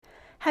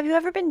Have you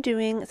ever been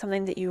doing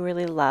something that you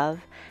really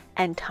love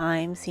and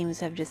time seems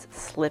to have just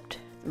slipped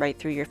right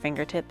through your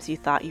fingertips? You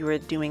thought you were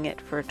doing it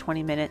for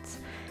 20 minutes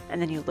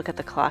and then you look at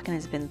the clock and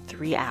it's been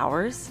 3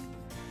 hours?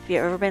 Have you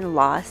ever been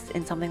lost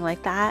in something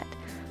like that?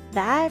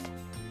 That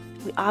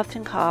we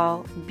often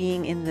call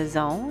being in the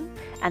zone,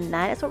 and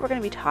that is what we're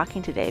going to be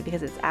talking today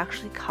because it's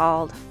actually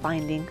called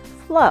finding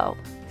flow.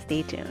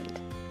 Stay tuned.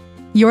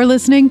 You're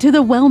listening to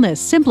the Wellness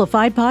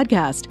Simplified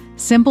podcast.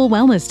 Simple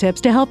wellness tips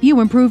to help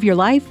you improve your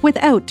life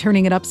without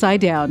turning it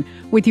upside down.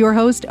 With your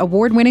host,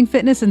 award-winning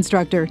fitness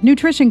instructor,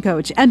 nutrition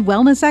coach, and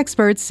wellness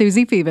expert,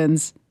 Susie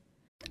Fevens.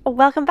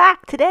 Welcome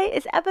back. Today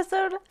is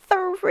episode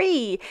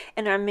 3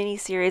 in our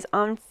mini-series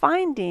on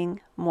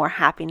finding more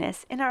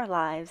happiness in our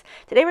lives.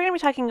 Today we're going to be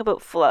talking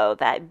about flow,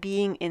 that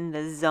being in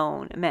the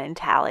zone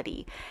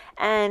mentality.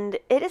 And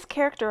it is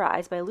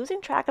characterized by losing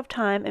track of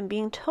time and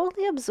being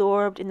totally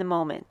absorbed in the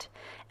moment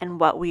and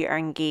what we are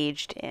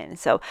engaged in.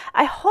 So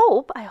I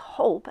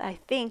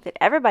think that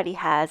everybody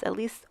has at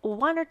least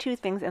one or two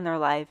things in their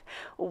life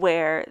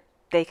where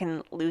they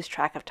can lose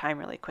track of time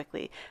really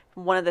quickly.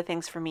 One of the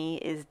things for me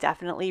is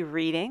definitely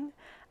reading.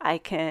 I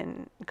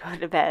can go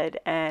to bed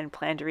and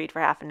plan to read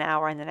for half an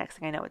hour, and the next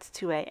thing I know, it's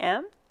 2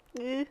 a.m.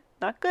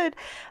 Not good,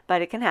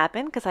 but it can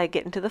happen because I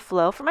get into the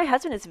flow. For my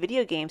husband, it's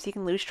video games. He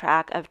can lose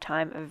track of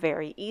time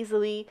very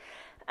easily.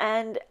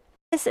 And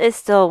this is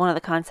still one of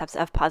the concepts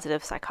of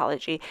positive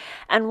psychology.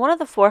 And one of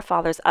the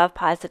forefathers of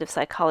positive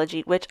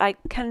psychology, which I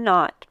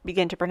cannot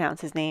begin to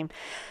pronounce his name.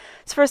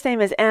 His first name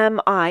is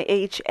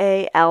Mihaly,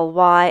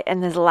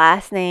 and his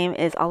last name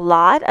is a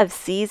lot of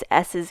C's,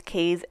 S's,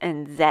 K's,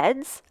 and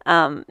Z's.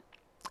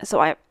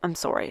 So I'm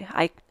sorry,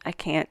 I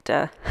can't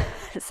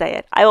say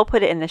it. I will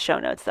put it in the show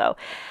notes, though.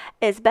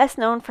 Is best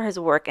known for his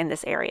work in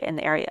this area, in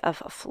the area of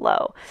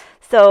flow.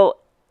 So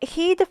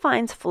he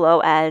defines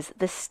flow as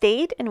the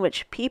state in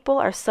which people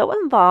are so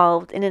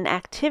involved in an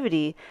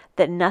activity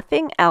that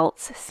nothing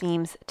else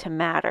seems to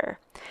matter.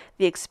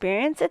 The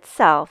experience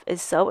itself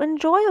is so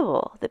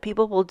enjoyable that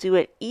people will do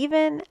it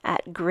even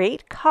at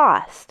great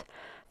cost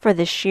for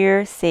the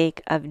sheer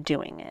sake of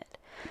doing it.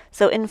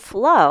 So in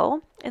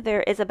flow,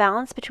 there is a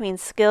balance between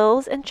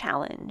skills and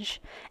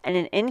challenge, and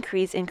an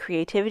increase in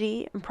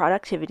creativity and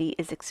productivity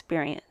is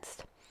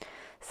experienced.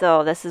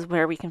 So this is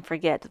where we can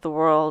forget that the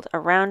world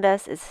around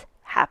us is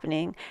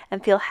happening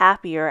and feel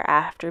happier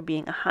after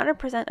being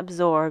 100%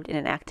 absorbed in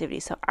an activity.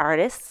 So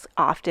artists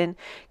often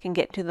can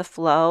get to the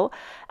flow.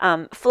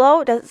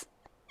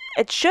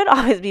 It should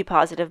always be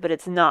positive, but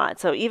it's not.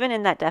 So even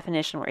in that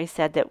definition where he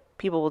said that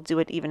people will do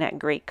it even at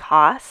great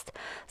cost.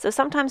 So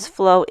sometimes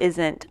flow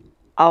isn't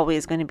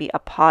always going to be a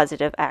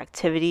positive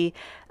activity,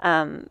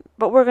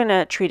 but we're going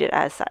to treat it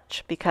as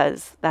such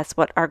because that's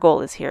what our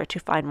goal is here, to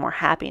find more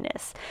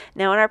happiness.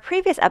 Now, in our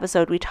previous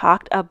episode, we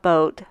talked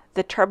about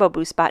the turbo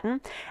boost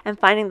button and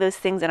finding those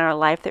things in our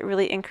life that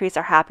really increase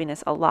our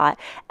happiness a lot.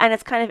 And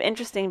it's kind of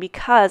interesting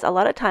because a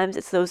lot of times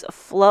it's those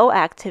flow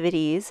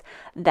activities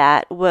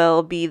that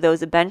will be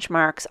those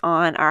benchmarks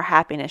on our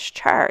happiness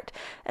chart,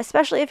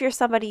 especially if you're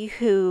somebody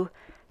who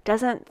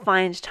doesn't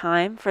find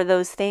time for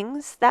those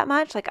things that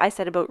much. Like I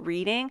said about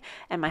reading,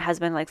 and my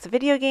husband likes the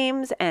video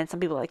games, and some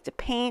people like to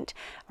paint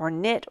or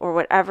knit or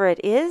whatever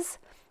it is.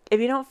 If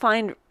you don't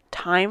find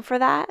time for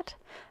that,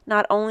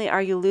 not only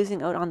are you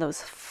losing out on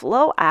those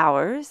flow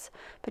hours,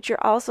 but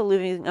you're also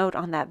losing out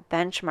on that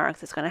benchmark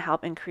that's going to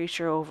help increase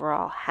your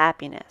overall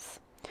happiness.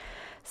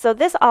 So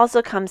this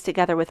also comes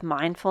together with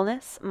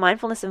mindfulness.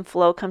 Mindfulness and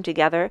flow come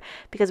together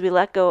because we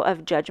let go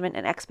of judgment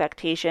and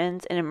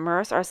expectations and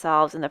immerse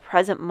ourselves in the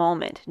present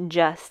moment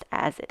just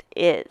as it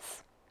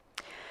is.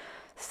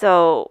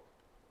 So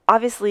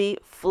obviously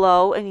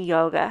flow and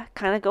yoga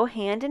kind of go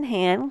hand in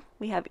hand.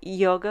 We have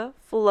yoga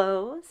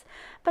flows,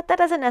 but that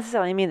doesn't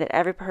necessarily mean that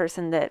every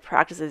person that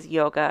practices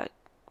yoga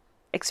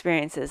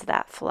experiences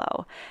that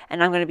flow.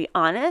 And I'm going to be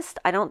honest,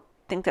 I don't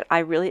think that I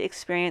really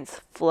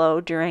experience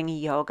flow during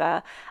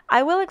yoga.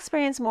 I will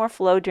experience more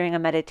flow during a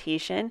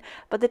meditation,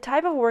 but the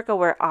type of workout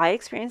where I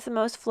experience the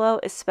most flow,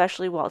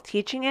 especially while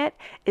teaching it,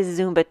 is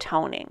Zumba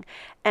toning.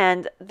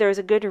 And there's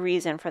a good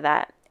reason for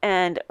that.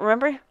 And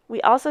remember, we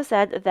also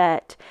said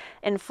that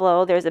in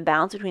flow, there's a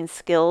balance between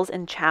skills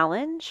and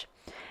challenge.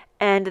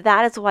 And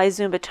that is why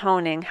Zumba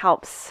toning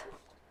helps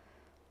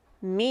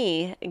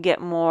me get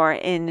more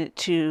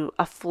into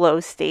a flow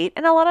state,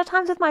 and a lot of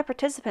times with my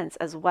participants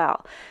as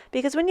well.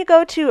 Because when you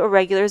go to a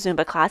regular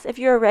Zumba class, if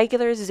you're a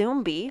regular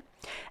Zumbie,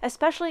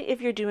 especially if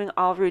you're doing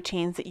all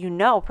routines that you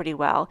know pretty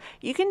well,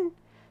 you can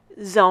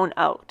zone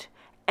out.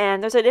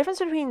 And there's a difference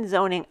between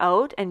zoning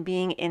out and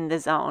being in the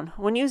zone.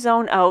 When you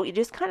zone out, you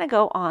just kind of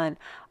go on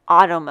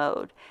auto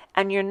mode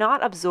and you're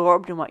not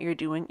absorbed in what you're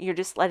doing. You're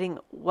just letting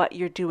what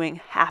you're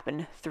doing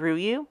happen through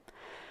you.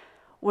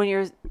 When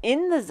you're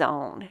in the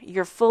zone,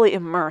 you're fully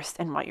immersed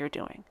in what you're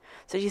doing.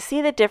 So you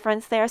see the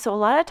difference there? So a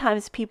lot of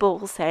times people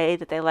will say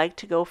that they like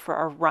to go for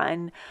a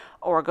run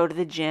or go to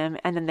the gym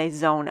and then they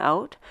zone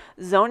out.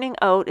 Zoning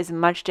out is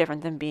much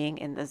different than being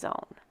in the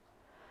zone.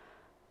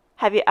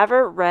 Have you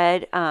ever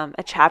read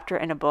a chapter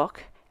in a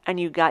book and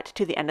you got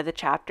to the end of the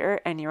chapter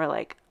and you were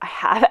like, I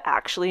have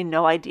actually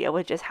no idea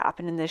what just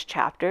happened in this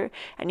chapter,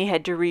 and you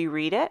had to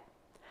reread it,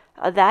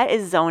 that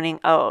is zoning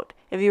out.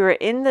 If you were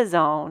in the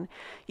zone,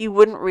 you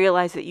wouldn't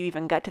realize that you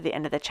even got to the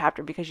end of the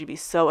chapter because you'd be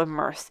so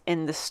immersed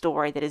in the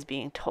story that is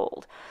being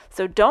told.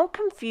 So don't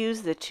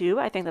confuse the two.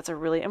 I think that's a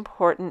really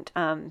important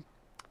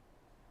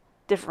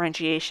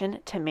differentiation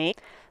to make.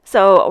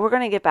 So we're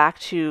going to get back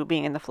to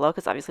being in the flow,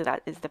 because obviously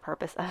that is the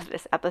purpose of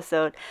this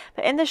episode.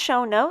 But in the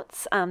show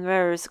notes,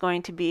 there's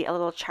going to be a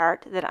little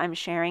chart that I'm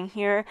sharing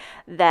here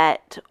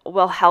that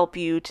will help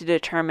you to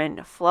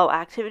determine flow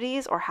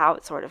activities or how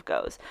it sort of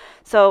goes.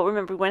 So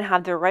remember, we want to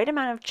have the right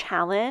amount of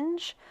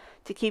challenge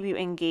to keep you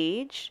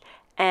engaged,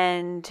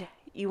 and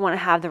you want to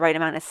have the right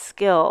amount of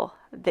skill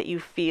that you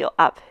feel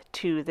up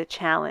to the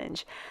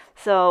challenge.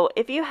 So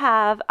if you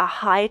have a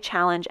high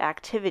challenge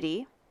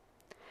activity,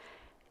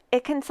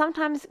 it can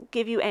sometimes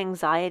give you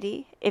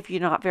anxiety if you're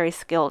not very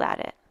skilled at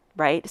it,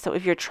 right? So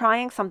if you're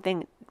trying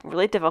something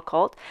really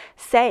difficult,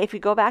 say if you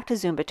go back to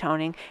Zumba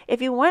toning,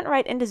 if you went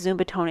right into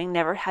Zumba toning,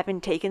 never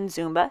having taken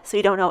Zumba, so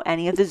you don't know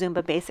any of the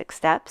Zumba basic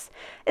steps,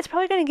 it's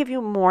probably going to give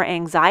you more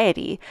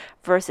anxiety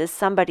versus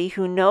somebody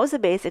who knows the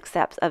basic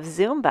steps of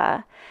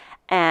Zumba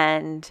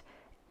and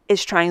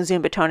is trying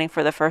Zumba toning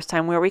for the first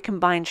time, where we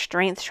combine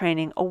strength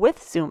training with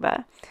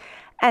Zumba.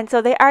 And so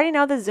they already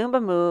know the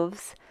Zumba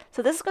moves.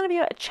 So this is going to be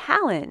a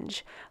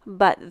challenge,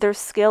 but their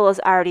skill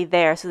is already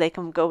there, so they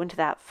can go into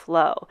that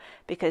flow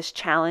because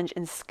challenge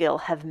and skill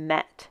have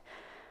met.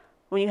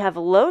 When you have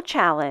low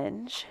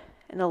challenge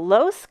and a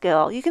low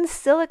skill, you can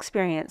still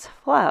experience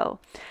flow.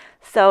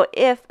 So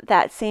if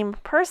that same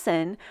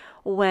person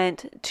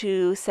went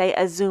to, say,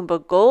 a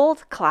Zumba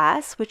Gold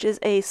class, which is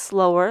a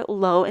slower,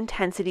 low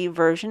intensity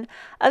version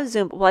of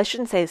Zumba. Well, I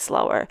shouldn't say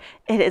slower.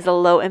 It is a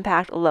low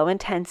impact, low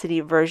intensity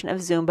version of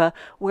Zumba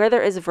where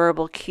there is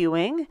verbal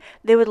cueing.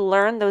 They would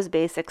learn those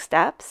basic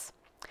steps.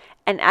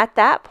 And at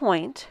that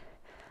point,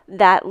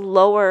 that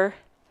lower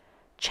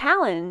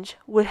challenge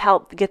would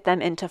help get them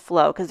into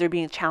flow because they're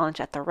being challenged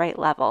at the right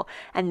level.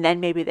 And then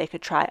maybe they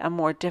could try a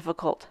more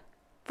difficult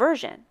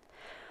version.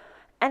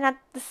 And at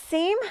the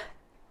same,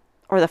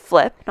 or the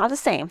flip, not the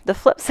same, the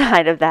flip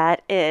side of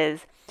that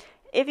is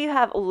if you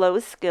have low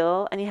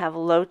skill and you have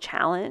low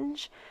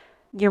challenge,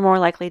 you're more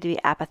likely to be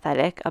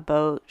apathetic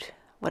about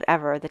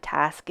whatever the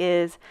task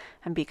is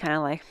and be kind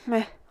of like,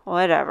 meh,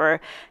 whatever.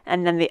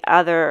 And then the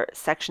other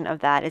section of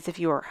that is if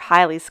you are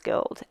highly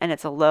skilled and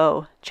it's a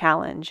low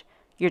challenge,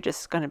 you're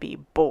just going to be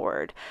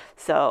bored.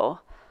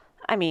 So,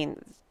 I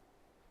mean,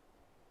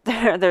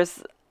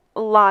 there's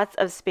lots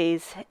of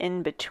space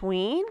in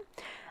between,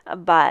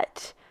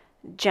 but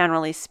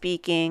generally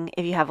speaking,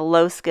 if you have a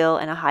low skill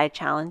and a high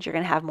challenge, you're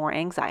going to have more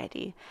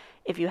anxiety.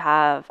 If you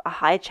have a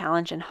high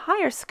challenge and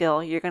higher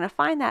skill, you're going to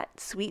find that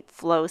sweet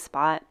flow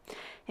spot.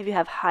 If you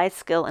have high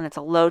skill and it's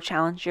a low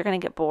challenge, you're going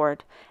to get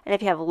bored. And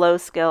if you have low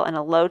skill and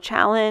a low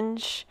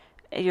challenge,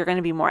 you're going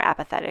to be more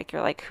apathetic.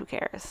 You're like, who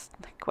cares?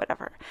 Like,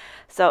 whatever.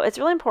 So it's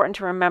really important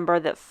to remember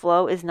that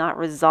flow is not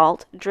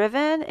result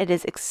driven. It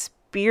is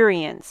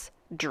experience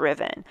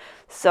driven.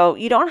 So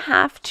you don't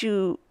have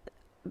to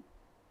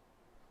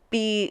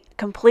be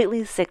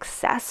completely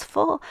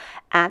successful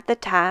at the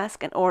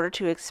task in order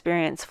to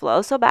experience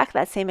flow. So back to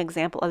that same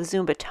example of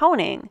Zumba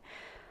toning,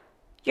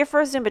 your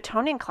first Zumba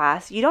toning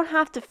class, you don't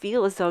have to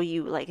feel as though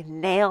you like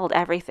nailed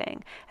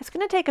everything. It's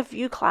going to take a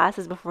few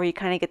classes before you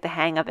kind of get the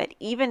hang of it,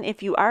 even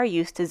if you are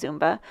used to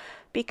Zumba,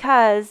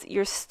 because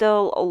you're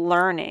still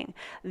learning.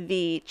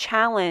 The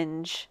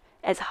challenge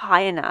is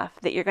high enough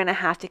that you're going to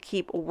have to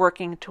keep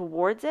working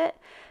towards it.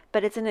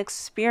 But it's an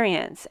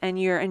experience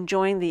and you're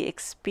enjoying the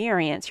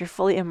experience. You're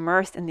fully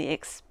immersed in the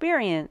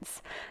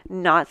experience,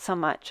 not so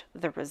much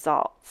the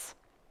results.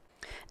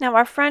 Now,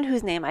 our friend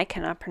whose name I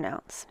cannot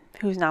pronounce,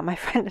 who's not my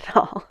friend at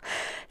all,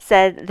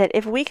 said that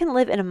if we can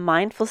live in a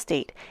mindful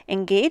state,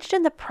 engaged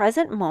in the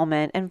present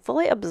moment and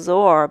fully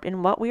absorbed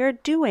in what we are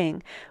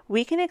doing,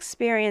 we can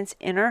experience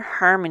inner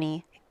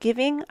harmony,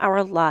 giving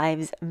our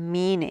lives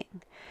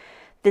meaning.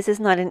 This is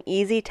not an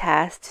easy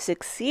task to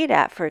succeed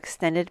at for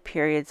extended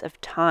periods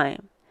of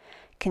time.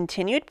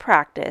 Continued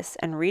practice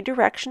and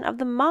redirection of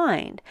the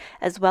mind,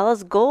 as well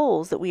as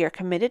goals that we are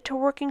committed to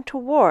working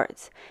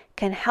towards,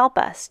 can help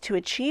us to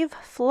achieve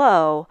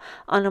flow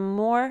on a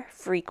more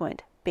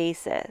frequent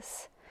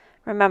basis.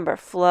 Remember,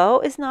 flow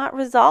is not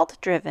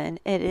result-driven,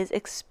 it is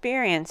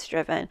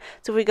experience-driven.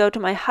 So if we go to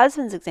my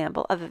husband's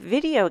example of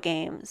video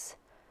games,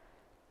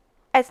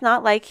 it's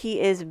not like he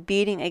is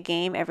beating a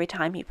game every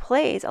time he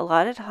plays. A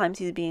lot of times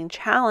he's being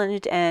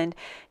challenged and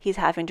he's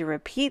having to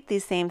repeat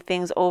these same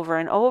things over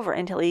and over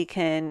until he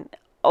can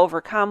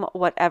overcome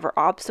whatever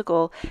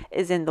obstacle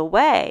is in the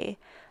way.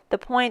 The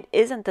point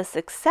isn't the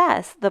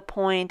success. The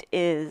point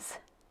is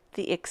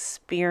the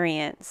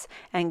experience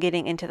and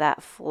getting into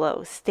that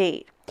flow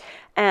state.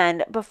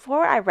 And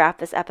before I wrap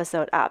this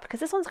episode up, because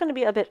this one's going to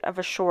be a bit of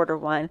a shorter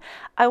one,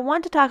 I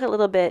want to talk a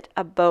little bit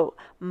about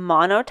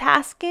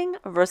monotasking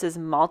versus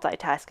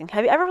multitasking.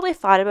 Have you ever really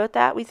thought about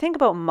that? We think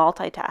about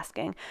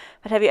multitasking,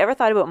 but have you ever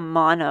thought about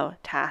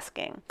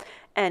monotasking?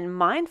 And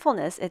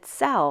mindfulness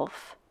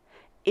itself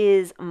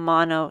is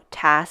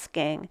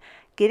monotasking.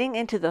 Getting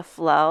into the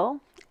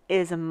flow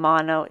is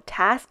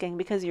monotasking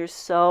because you're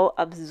so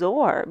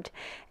absorbed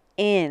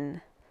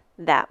in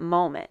that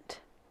moment.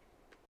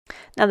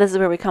 Now, this is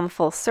where we come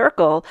full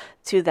circle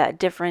to that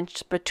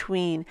difference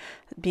between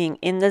being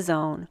in the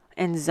zone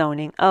and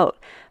zoning out.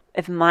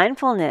 If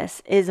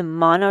mindfulness is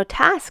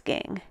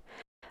monotasking,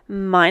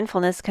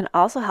 mindfulness can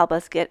also help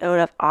us get out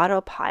of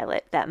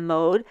autopilot, that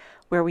mode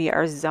where we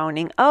are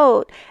zoning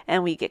out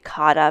and we get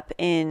caught up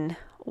in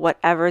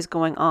whatever is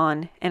going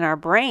on in our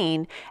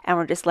brain, and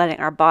we're just letting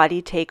our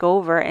body take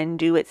over and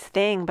do its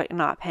thing, but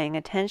not paying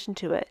attention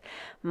to it.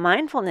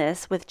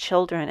 Mindfulness with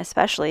children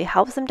especially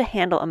helps them to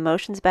handle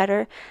emotions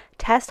better,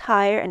 test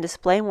higher, and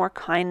display more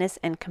kindness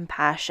and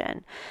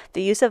compassion.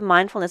 The use of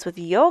mindfulness with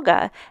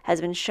yoga has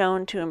been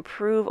shown to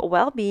improve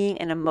well-being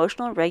and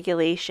emotional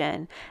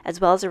regulation, as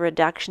well as a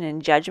reduction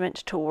in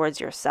judgment towards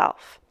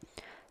yourself.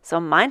 So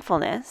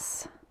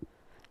mindfulness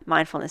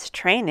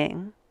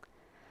training,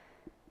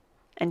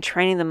 and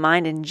training the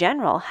mind in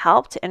general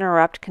help to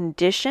interrupt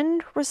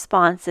conditioned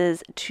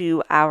responses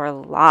to our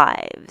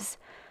lives.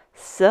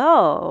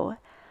 So,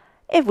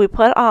 if we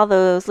put all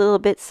those little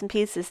bits and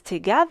pieces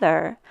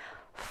together,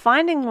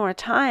 finding more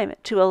time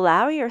to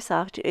allow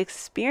yourself to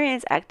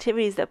experience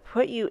activities that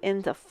put you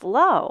into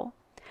flow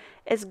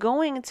is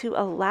going to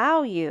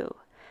allow you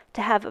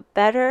to have a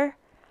better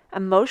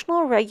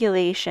emotional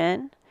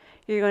regulation.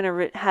 You're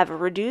going to have a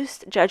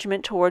reduced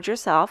judgment towards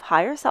yourself,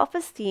 higher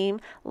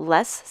self-esteem,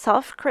 less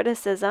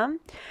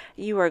self-criticism.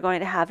 You are going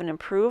to have an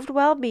improved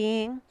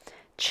well-being.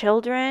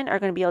 Children are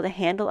going to be able to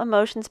handle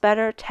emotions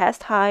better,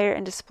 test higher,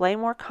 and display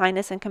more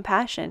kindness and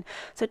compassion.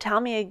 So tell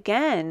me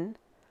again,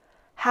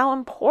 how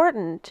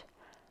important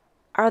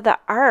are the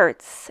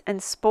arts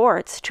and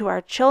sports to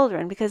our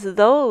children? Because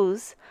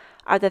those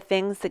are the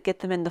things that get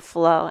them in the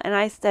flow. And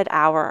I said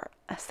our,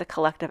 as the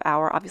collective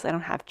our. Obviously, I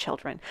don't have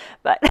children,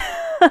 but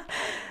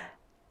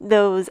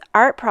those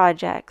art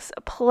projects,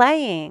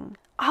 playing,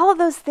 all of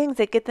those things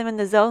that get them in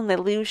the zone, they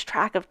lose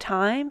track of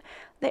time,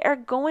 they are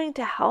going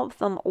to help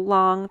them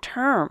long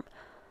term.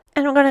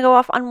 And I'm going to go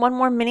off on one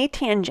more mini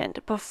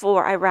tangent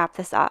before I wrap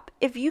this up.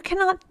 If you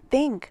cannot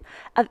think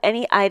of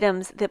any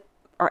items that,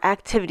 or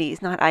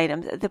activities, not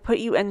items, that put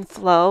you in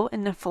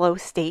the flow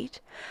state,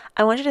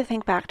 I want you to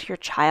think back to your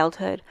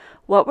childhood.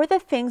 What were the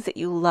things that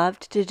you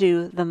loved to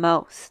do the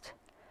most?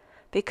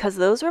 Because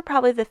those were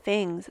probably the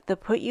things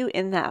that put you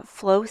in that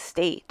flow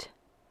state.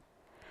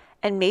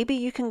 And maybe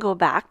you can go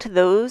back to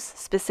those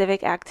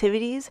specific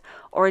activities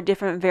or a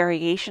different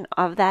variation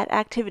of that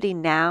activity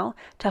now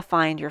to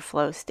find your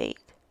flow state.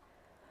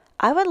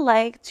 I would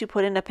like to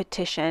put in a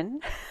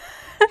petition.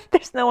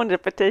 There's no one to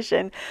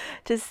petition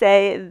to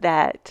say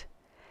that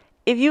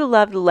if you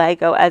loved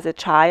Lego as a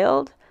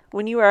child,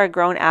 when you are a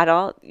grown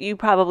adult, you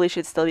probably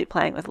should still be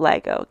playing with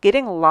Lego.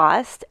 Getting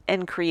lost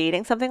and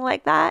creating something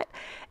like that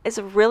is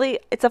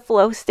it's a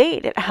flow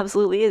state. It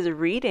absolutely is.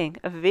 Reading,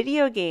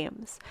 video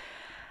games.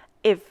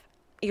 If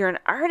you're an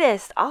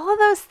artist, all of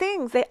those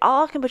things, they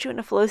all can put you in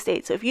a flow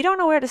state. So if you don't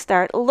know where to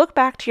start, look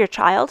back to your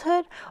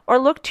childhood or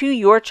look to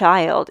your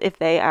child. If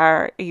they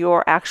are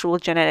your actual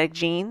genetic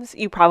genes,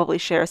 you probably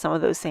share some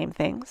of those same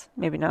things.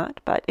 Maybe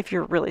not, but if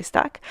you're really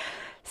stuck,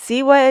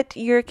 see what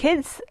your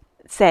kids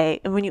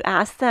say. And when you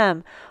ask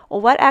them,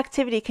 well, what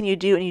activity can you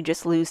do and you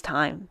just lose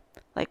time?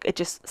 Like it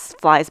just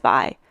flies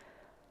by.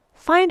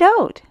 Find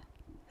out.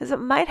 Because it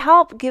might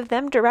help give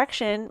them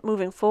direction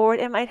moving forward.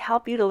 It might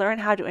help you to learn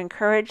how to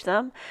encourage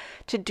them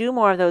to do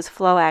more of those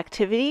flow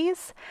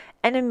activities.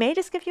 And it may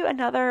just give you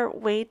another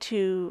way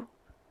to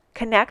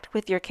connect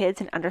with your kids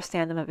and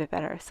understand them a bit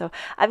better. So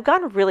I've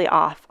gone really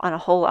off on a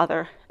whole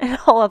other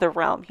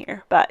realm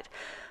here. But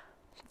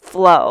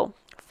flow,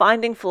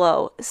 finding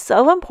flow, is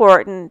so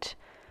important.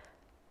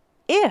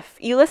 If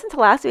you listened to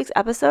last week's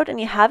episode and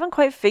you haven't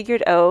quite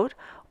figured out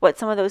what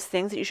some of those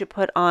things that you should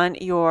put on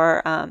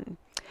your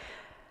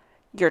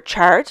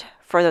chart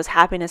for those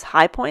happiness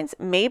high points,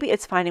 maybe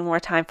it's finding more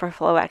time for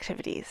flow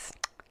activities.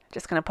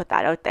 Just going to put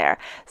that out there.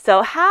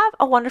 So have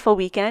a wonderful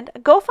weekend.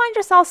 Go find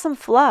yourself some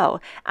flow.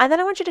 And then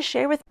I want you to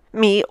share with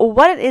me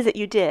what it is that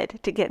you did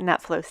to get in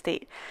that flow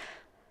state.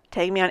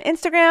 Tag me on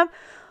Instagram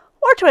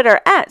or Twitter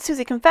at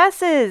Susie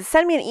Confesses.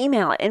 Send me an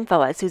email at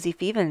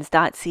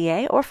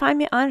info@susiefevens.ca or find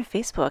me on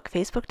Facebook,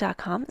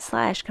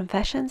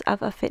 facebook.com/confessions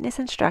of a fitness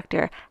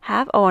instructor.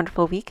 Have a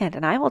wonderful weekend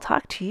and I will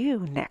talk to you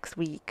next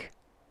week.